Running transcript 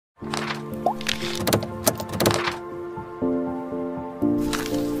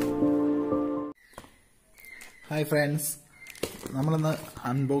Hi friends, നമ്മളിന്ന്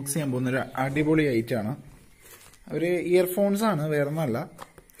unbox ചെയ്യാൻ പോകുന്നൊരു അടിപൊളി ഐറ്റമാണ്. ഒരു ഇയർഫോൺസ് ആണ്, വേറൊന്നുമല്ല.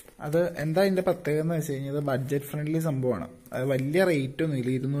 അത് എന്താ ഇതിൻ്റെ പ്രത്യേകത എന്ന് വെച്ച് കഴിഞ്ഞാൽ ബഡ്ജറ്റ് ഫ്രണ്ട്ലി സംഭവമാണ്. അത് വലിയ റേറ്റ്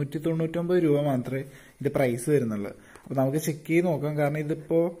ഒന്നുമില്ല, 299 രൂപ മാത്രമേ ഇതിൻ്റെ പ്രൈസ് വരുന്നുള്ളൂ. അപ്പോൾ നമുക്ക് ചെക്ക് ചെയ്ത് നോക്കാം. കാരണം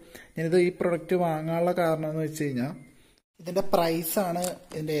ഞാനിത് ഈ പ്രൊഡക്റ്റ് വാങ്ങാനുള്ള കാരണം എന്ന് വെച്ച് കഴിഞ്ഞാൽ ഇതിൻ്റെ പ്രൈസാണ്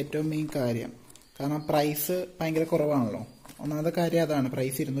ഇതിൻ്റെ ഏറ്റവും മെയിൻ കാര്യം. കാരണം പ്രൈസ് ഭയങ്കര കുറവാണല്ലോ. ഒന്നാമത്തെ കാര്യം അതാണ്,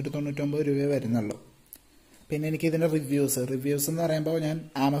 പ്രൈസ് 299 രൂപയെ വരുന്നുള്ളൂ. പിന്നെ എനിക്ക് ഇതിൻ്റെ റിവ്യൂസ് എന്ന് പറയുമ്പോൾ ഞാൻ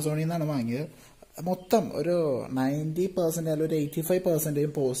ആമസോണിൽ നിന്നാണ് വാങ്ങിയത്. മൊത്തം ഒരു 90% അല്ലെങ്കിൽ ഒരു 85%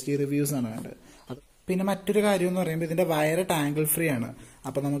 പോസിറ്റീവ് റിവ്യൂസ് ആണ് വേണ്ടത്. പിന്നെ മറ്റൊരു കാര്യം എന്ന് പറയുമ്പോൾ ഇതിൻ്റെ വയറ് ടാങ്കിൾ ഫ്രീ ആണ്.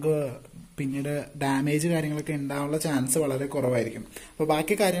 അപ്പോൾ നമുക്ക് പിന്നീട് ഡാമേജ് കാര്യങ്ങളൊക്കെ ഉണ്ടാവാനുള്ള ചാൻസ് വളരെ കുറവായിരിക്കും. അപ്പോൾ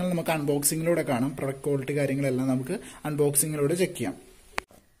ബാക്കി കാര്യങ്ങൾ നമുക്ക് അൺബോക്സിങ്ങിലൂടെ കാണാം. പ്രൊഡക്റ്റ് ക്വാളിറ്റി കാര്യങ്ങളെല്ലാം നമുക്ക് അൺബോക്സിങ്ങിലൂടെ ചെക്ക് ചെയ്യാം.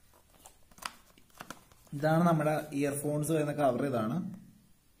 ഇതാണ് നമ്മുടെ ഇയർഫോൺസ് വരുന്ന കവർ. ഇതാണ്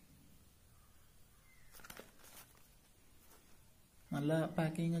നല്ല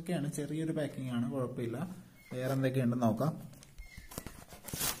പാക്കിംഗ് ഒക്കെയാണ്, ചെറിയൊരു പാക്കിംഗ് ആണ്, കുഴപ്പമില്ല. വേറെ എന്തൊക്കെയുണ്ടെന്ന് നോക്കാം.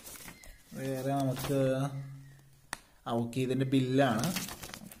 വേറെ നമുക്ക് ഓക്കെ, ഇതിന്റെ ബില്ലാണ്.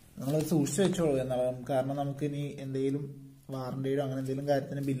 നമ്മൾ സൂക്ഷിച്ച് വെച്ചോളൂ എന്നാലും, കാരണം നമുക്ക് ഇനി എന്തെങ്കിലും വാറണ്ടിയോ അങ്ങനെ എന്തെങ്കിലും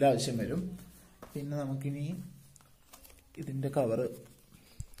കാര്യത്തിന് ബില്ല് ആവശ്യം വരും. പിന്നെ നമുക്കിനി ഇതിന്റെ കവറ്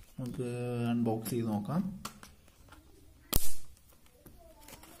നമുക്ക് അൺബോക്സ് ചെയ്ത് നോക്കാം.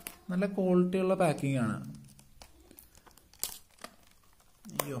 നല്ല ക്വാളിറ്റിയുള്ള പാക്കിംഗ് ആണ്.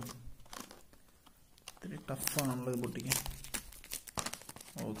 അയ്യോ, ഇത്തിരി ടഫാണല്ലോ ഇത് പൊട്ടിക്കാൻ.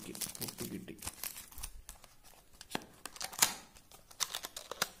 ഓക്കെ, പൊട്ടി കിട്ടി.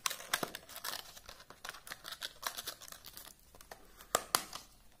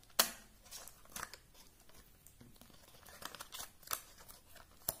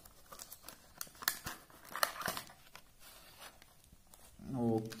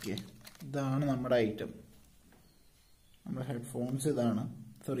 ഓക്കെ, ഇതാണ് നമ്മുടെ ഐറ്റം. നമ്മുടെ ഹെഡ്ഫോൺസ് ഇതാണ്,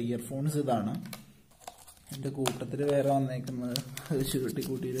 സോറി ഇയർഫോൺസ് ഇതാണ്. എൻ്റെ കൂട്ടത്തിൽ വേറെ വന്നേക്കുന്നത് ചുരുട്ടി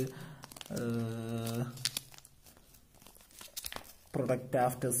കൂട്ടിയിട്ട് product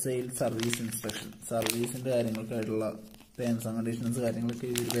after sale service instruction, സർവീസിൻ്റെ കാര്യങ്ങൾക്കായിട്ടുള്ള ടേംസ് ആൻഡ് കണ്ടീഷൻസ് കാര്യങ്ങളൊക്കെ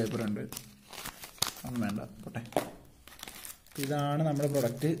ഈ ഒരു പേപ്പറുണ്ട്. ഒന്നും വേണ്ട, പോട്ടെ. ഇതാണ് നമ്മുടെ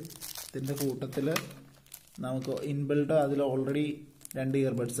പ്രൊഡക്റ്റ്. ഇതിൻ്റെ കൂട്ടത്തിൽ നമുക്ക് ഇൻബിൽട്ടോ അതിൽ ഓൾറെഡി 2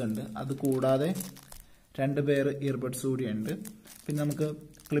 ഇയർബഡ്സ് ഉണ്ട്. അത് കൂടാതെ 2 പെയർ ഇയർബഡ്സ് കൂടിയുണ്ട്. പിന്നെ നമുക്ക്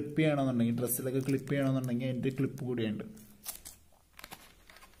ക്ലിപ്പ് ചെയ്യണമെന്നുണ്ടെങ്കിൽ, ഡ്രസ്സിലൊക്കെ ക്ലിപ്പ് ചെയ്യണമെന്നുണ്ടെങ്കിൽ അതിൻ്റെ ക്ലിപ്പ് കൂടിയുണ്ട്.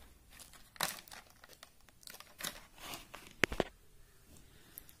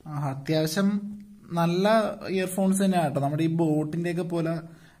 അത്യാവശ്യം നല്ല ഇയർഫോൺസ് തന്നെയാണ് കേട്ടോ. നമ്മുടെ ഈ ബോട്ടിൻ്റെയൊക്കെ പോലെ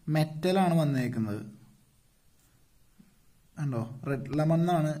മെറ്റലാണ് വന്നേക്കുന്നത്. കണ്ടോ, റെഡ് ലെമൺ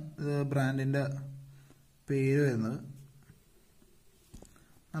എന്നാണ് ബ്രാൻഡിൻ്റെ പേര് വരുന്നത്.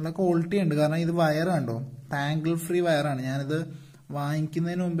 നല്ല ക്വാളിറ്റി ഉണ്ട്. കാരണം ഇത് വയർ കണ്ടോ, ടാങ്കിൾ ഫ്രീ വയറാണ്. ഞാനിത്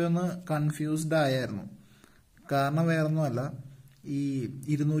വാങ്ങിക്കുന്നതിന് മുമ്പേ ഒന്ന് കൺഫ്യൂസ്ഡ് ആയിരുന്നു. കാരണം വേറൊന്നുമല്ല, ഈ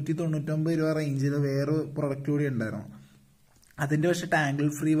 299 രൂപ റേഞ്ചിൽ വേറെ പ്രൊഡക്റ്റ് കൂടി ഉണ്ടായിരുന്നു. അതിൻ്റെ പക്ഷെ ടാങ്കിൾ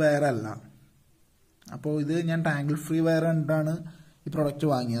ഫ്രീ വയർ അല്ല. അപ്പോൾ ഇത് ഞാൻ ടാങ്കിൾ ഫ്രീ വയർ കണ്ടാണ് ഈ പ്രൊഡക്റ്റ്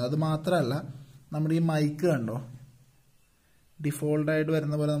വാങ്ങിയത്. അത് മാത്രമല്ല, നമ്മുടെ ഈ മൈക്ക് കണ്ടോ, ഡിഫോൾട്ടായിട്ട്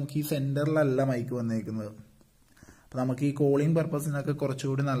വരുന്ന പോലെ നമുക്ക് ഈ സെൻറ്ററിലല്ല മൈക്ക് വന്നേക്കുന്നത്. അപ്പോൾ നമുക്ക് ഈ കോളിംഗ് പർപ്പസിനൊക്കെ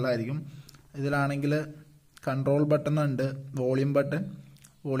കുറച്ചുകൂടി നല്ലതായിരിക്കും. ഇതിലാണെങ്കിൽ കൺട്രോൾ ബട്ടൺ ഉണ്ട്, വോളിയം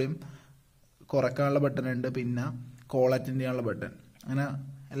കുറയ്ക്കാനുള്ള ബട്ടൺ ഉണ്ട്, പിന്നെ കോൾ അറ്റൻഡ് ചെയ്യാനുള്ള ബട്ടൺ, അങ്ങനെ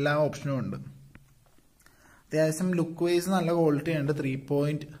എല്ലാ ഓപ്ഷനും ഉണ്ട്. അത്യാവശ്യം ലുക്ക് വൈസ് നല്ല ക്വാളിറ്റി ഉണ്ട്.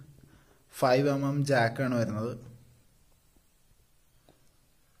 3.5 mm ജാക്കാണ് വരുന്നത്.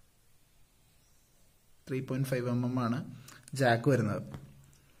 3.5 mm ആണ് ജാക്ക് വരുന്നത്.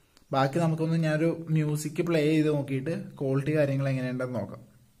 ബാക്കി നമുക്കൊന്ന് ഞാനൊരു മ്യൂസിക് പ്ലേ ചെയ്ത് നോക്കിയിട്ട് ക്വാളിറ്റി കാര്യങ്ങൾ എങ്ങനെയുണ്ടെന്ന് നോക്കാം.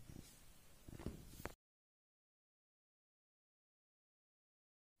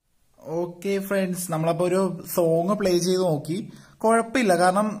 ഓക്കെ ഫ്രണ്ട്സ്, നമ്മളപ്പോൾ ഒരു സോങ് പ്ലേ ചെയ്ത് നോക്കി. കുഴപ്പമില്ല.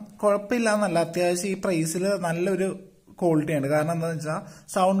 കാരണം കുഴപ്പമില്ല എന്നല്ല, അത്യാവശ്യം ഈ പ്രൈസിൽ നല്ലൊരു ക്വാളിറ്റി ഉണ്ട്. കാരണം എന്താണെന്ന് വെച്ചാൽ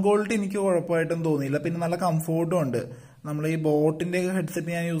സൗണ്ട് ക്വാളിറ്റി എനിക്ക് കുഴപ്പമായിട്ടും തോന്നിയില്ല. പിന്നെ നല്ല കംഫോർട്ടും ഉണ്ട്. നമ്മൾ ഈ ബോട്ടിന്റെ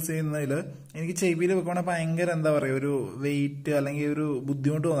ഹെഡ്സെറ്റ് ഞാൻ യൂസ് ചെയ്യുന്നതിൽ എനിക്ക് ചെവിയിൽ വെക്കണേ ഭയങ്കര എന്താ പറയുക, ഒരു വെയിറ്റ് അല്ലെങ്കിൽ ഒരു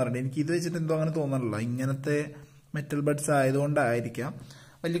ബുദ്ധിമുട്ട് തോന്നാറുണ്ട്. എനിക്ക് ഇത് വെച്ചിട്ട് എന്തോ അങ്ങനെ തോന്നാറില്ല. ഇങ്ങനത്തെ മെറ്റൽ ബഡ്സ് ആയതുകൊണ്ടായിരിക്കാം,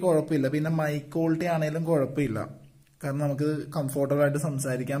 വലിയ കുഴപ്പമില്ല. പിന്നെ മൈക്ക് ക്വാളിറ്റി ആണെങ്കിലും കുഴപ്പമില്ല. കാരണം നമുക്ക് കംഫോർട്ടബിൾ ആയിട്ട്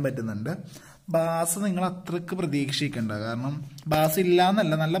സംസാരിക്കാൻ പറ്റുന്നുണ്ട്. ബാസ് നിങ്ങൾ അത്രക്ക് പ്രതീക്ഷിക്കണ്ട. കാരണം ബാസ് ഇല്ല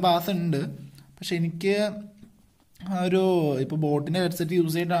എന്നല്ല, നല്ല ബാസ് ഉണ്ട്. പക്ഷെ എനിക്ക് ഇപ്പോൾ ബോട്ടിന്റെ ഹെഡ്സെറ്റ്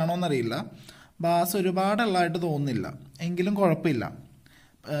യൂസ് ചെയ്തിട്ടാണോ എന്നറിയില്ല, ബാസ് ഒരുപാടുള്ളതായിട്ട് തോന്നുന്നില്ല. എങ്കിലും കുഴപ്പമില്ല.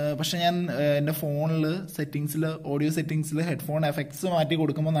 പക്ഷെ ഞാൻ എൻ്റെ ഫോണിൽ ഓഡിയോ സെറ്റിങ്സിൽ ഹെഡ്ഫോൺ എഫക്ട്സ് മാറ്റി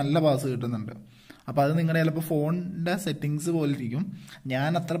കൊടുക്കുമ്പോൾ നല്ല ബാസ് കിട്ടുന്നുണ്ട്. അപ്പോൾ അത് നിങ്ങളുടെ ചിലപ്പോൾ ഫോണിൻ്റെ സെറ്റിങ്സ് പോലെ ഇരിക്കും. ഞാൻ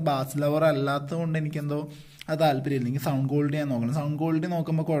അത്ര ബാസ് ലവർ അല്ലാത്തത് കൊണ്ട് എനിക്കെന്തോ അത് താല്പര്യമില്ല. എനിക്ക് സൗണ്ട് ക്വാളിറ്റി ഞാൻ നോക്കണം. സൗണ്ട് ക്വാളിറ്റി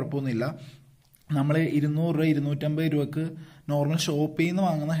നോക്കുമ്പോൾ കുഴപ്പമൊന്നുമില്ല. നമ്മൾ 200 രൂപ 250 രൂപക്ക് നോർമൽ ഷോപ്പിൽ നിന്ന്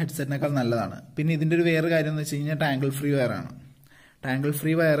വാങ്ങുന്ന ഹെഡ്സെറ്റിനേക്കാൾ നല്ലതാണ്. പിന്നെ ഇതിൻ്റെ ഒരു വേറെ കാര്യം എന്ന് വെച്ച് കഴിഞ്ഞാൽ tangle free വയറാണ്. Tangle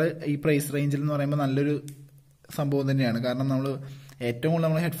free wire ഈ പ്രൈസ് റേഞ്ചിൽ എന്ന് പറയുമ്പോൾ നല്ലൊരു സംഭവം തന്നെയാണ്. കാരണം നമ്മൾ ഏറ്റവും കൂടുതൽ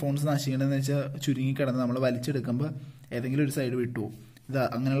നമ്മൾ ഹെഡ്ഫോൺസ് നശിക്കണമെന്ന് വെച്ചാൽ ചുരുങ്ങിക്കിടന്ന് നമ്മൾ വലിച്ചെടുക്കുമ്പോൾ ഏതെങ്കിലും ഒരു സൈഡ് വിട്ടുപോകും.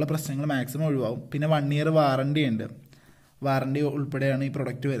 അങ്ങനെയുള്ള പ്രശ്നങ്ങൾ മാക്സിമം ഒഴിവാകും. പിന്നെ 1 ഇയർ വാറണ്ടി ഉണ്ട്. വാറണ്ടി ഉൾപ്പെടെയാണ് ഈ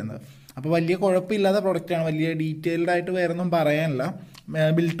പ്രൊഡക്റ്റ് വരുന്നത്. അപ്പോൾ വലിയ കുഴപ്പമില്ലാത്ത പ്രൊഡക്റ്റാണ്. വലിയ ഡീറ്റെയിൽഡ് ആയിട്ട് വേറൊന്നും പറയാനില്ല.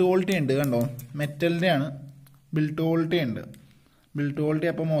 ബിൽറ്റ് ക്വാളിറ്റി ഉണ്ട്, കണ്ടോ, മെറ്റലിൻ്റെ ആണ്. ബിൽറ്റ് ക്വാളിറ്റി ഉണ്ട്. ബിൽറ്റ് ക്വാളിറ്റി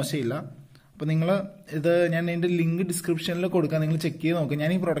അപ്പോൾ മോശമില്ല. അപ്പോൾ നിങ്ങൾ ഇത് ഞാൻ ഇതിൻ്റെ ലിങ്ക് ഡിസ്ക്രിപ്ഷനിൽ കൊടുക്കാം, നിങ്ങൾ ചെക്ക് ചെയ്ത് നോക്കുക.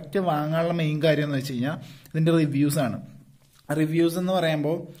 ഞാൻ ഈ പ്രൊഡക്റ്റ് വാങ്ങാനുള്ള മെയിൻ കാര്യം എന്ന് വെച്ച് കഴിഞ്ഞാൽ ഇതിൻ്റെ റിവ്യൂസാണ്. റിവ്യൂസ് എന്ന്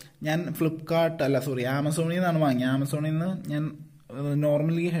പറയുമ്പോൾ ഞാൻ ആമസോണിൽ നിന്നാണ് വാങ്ങിയത്. ആമസോണിൽ നിന്ന് ഞാൻ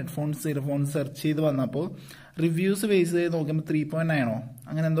നോർമലി ഹെഡ്ഫോൺസ് ഇയർഫോൺസ് സെർച്ച് ചെയ്ത് വന്നപ്പോൾ റിവ്യൂസ് ബേസ് ചെയ്ത് നോക്കുമ്പോൾ 3.9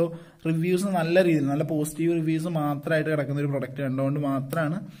 അങ്ങനെ എന്തോ റിവ്യൂസ് നല്ല രീതിയിൽ നല്ല പോസിറ്റീവ് റിവ്യൂസ് മാത്രമായിട്ട് കിടക്കുന്ന ഒരു പ്രൊഡക്റ്റ് കണ്ടുകൊണ്ട്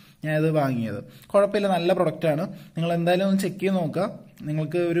മാത്രമാണ് ഞാൻ ഇത് വാങ്ങിയത്. കുഴപ്പമില്ല, നല്ല പ്രൊഡക്റ്റാണ്. നിങ്ങൾ എന്തായാലും ഒന്ന് ചെക്ക് ചെയ്ത് നോക്കുക.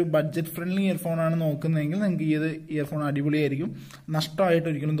 നിങ്ങൾക്ക് ഒരു ബഡ്ജറ്റ് ഫ്രണ്ട്ലി ഇയർഫോണാണ് നോക്കുന്നതെങ്കിൽ നിങ്ങൾക്ക് ഈ ഇയർഫോൺ അടിപൊളിയായിരിക്കും. നഷ്ടമായിട്ട്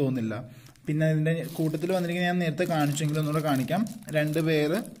ഒരിക്കലും തോന്നില്ല. പിന്നെ ഇതിൻ്റെ കൂട്ടത്തിൽ വന്നിരിക്കുന്ന ഞാൻ നേരത്തെ കാണിച്ചെങ്കിലും ഒന്നുകൂടെ കാണിക്കാം. 2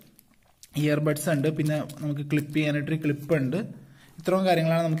 പേര് ഇയർബഡ്സ് ഉണ്ട്. പിന്നെ നമുക്ക് ക്ലിപ്പ് ചെയ്യാനായിട്ടൊരു ക്ലിപ്പ് ഉണ്ട്. ഇത്രയും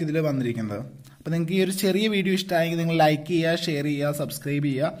കാര്യങ്ങളാണ് നമുക്ക് ഇതിൽ വന്നിരിക്കുന്നത്. അപ്പോൾ നിങ്ങൾക്ക് ഈ ഒരു ചെറിയ വീഡിയോ ഇഷ്ടമായെങ്കിൽ നിങ്ങൾ ലൈക്ക് ചെയ്യുക, ഷെയർ ചെയ്യുക, സബ്സ്ക്രൈബ്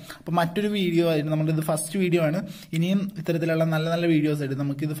ചെയ്യുക. അപ്പോൾ മറ്റൊരു വീഡിയോ ആയിട്ട് നമ്മളിത് ഫസ്റ്റ് വീഡിയോ ആണ്. ഇനിയും ഇത്തരത്തിലുള്ള നല്ല നല്ല വീഡിയോസ് ആയിട്ട്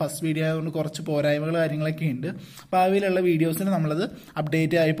നമുക്കിത് ഫസ്റ്റ് വീഡിയോ ആയതുകൊണ്ട് കുറച്ച് പോരായ്മകൾ കാര്യങ്ങളൊക്കെ ഉണ്ട്. ഭാവിയിലുള്ള വീഡിയോസിൽ നമ്മളത്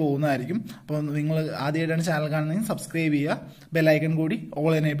അപ്ഡേറ്റ് ആയി പോകുന്നതായിരിക്കും. അപ്പോൾ നിങ്ങൾ ആദ്യമായിട്ടാണ് ചാനൽ കാണുന്നതെങ്കിൽ സബ്സ്ക്രൈബ് ചെയ്യുക, ബെല്ലൈക്കൺ കൂടി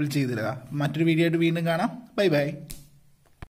ഓൾ എനേബിൾ ചെയ്തിടുക. മറ്റൊരു വീഡിയോ ആയിട്ട് വീണ്ടും കാണാം. Bye bye.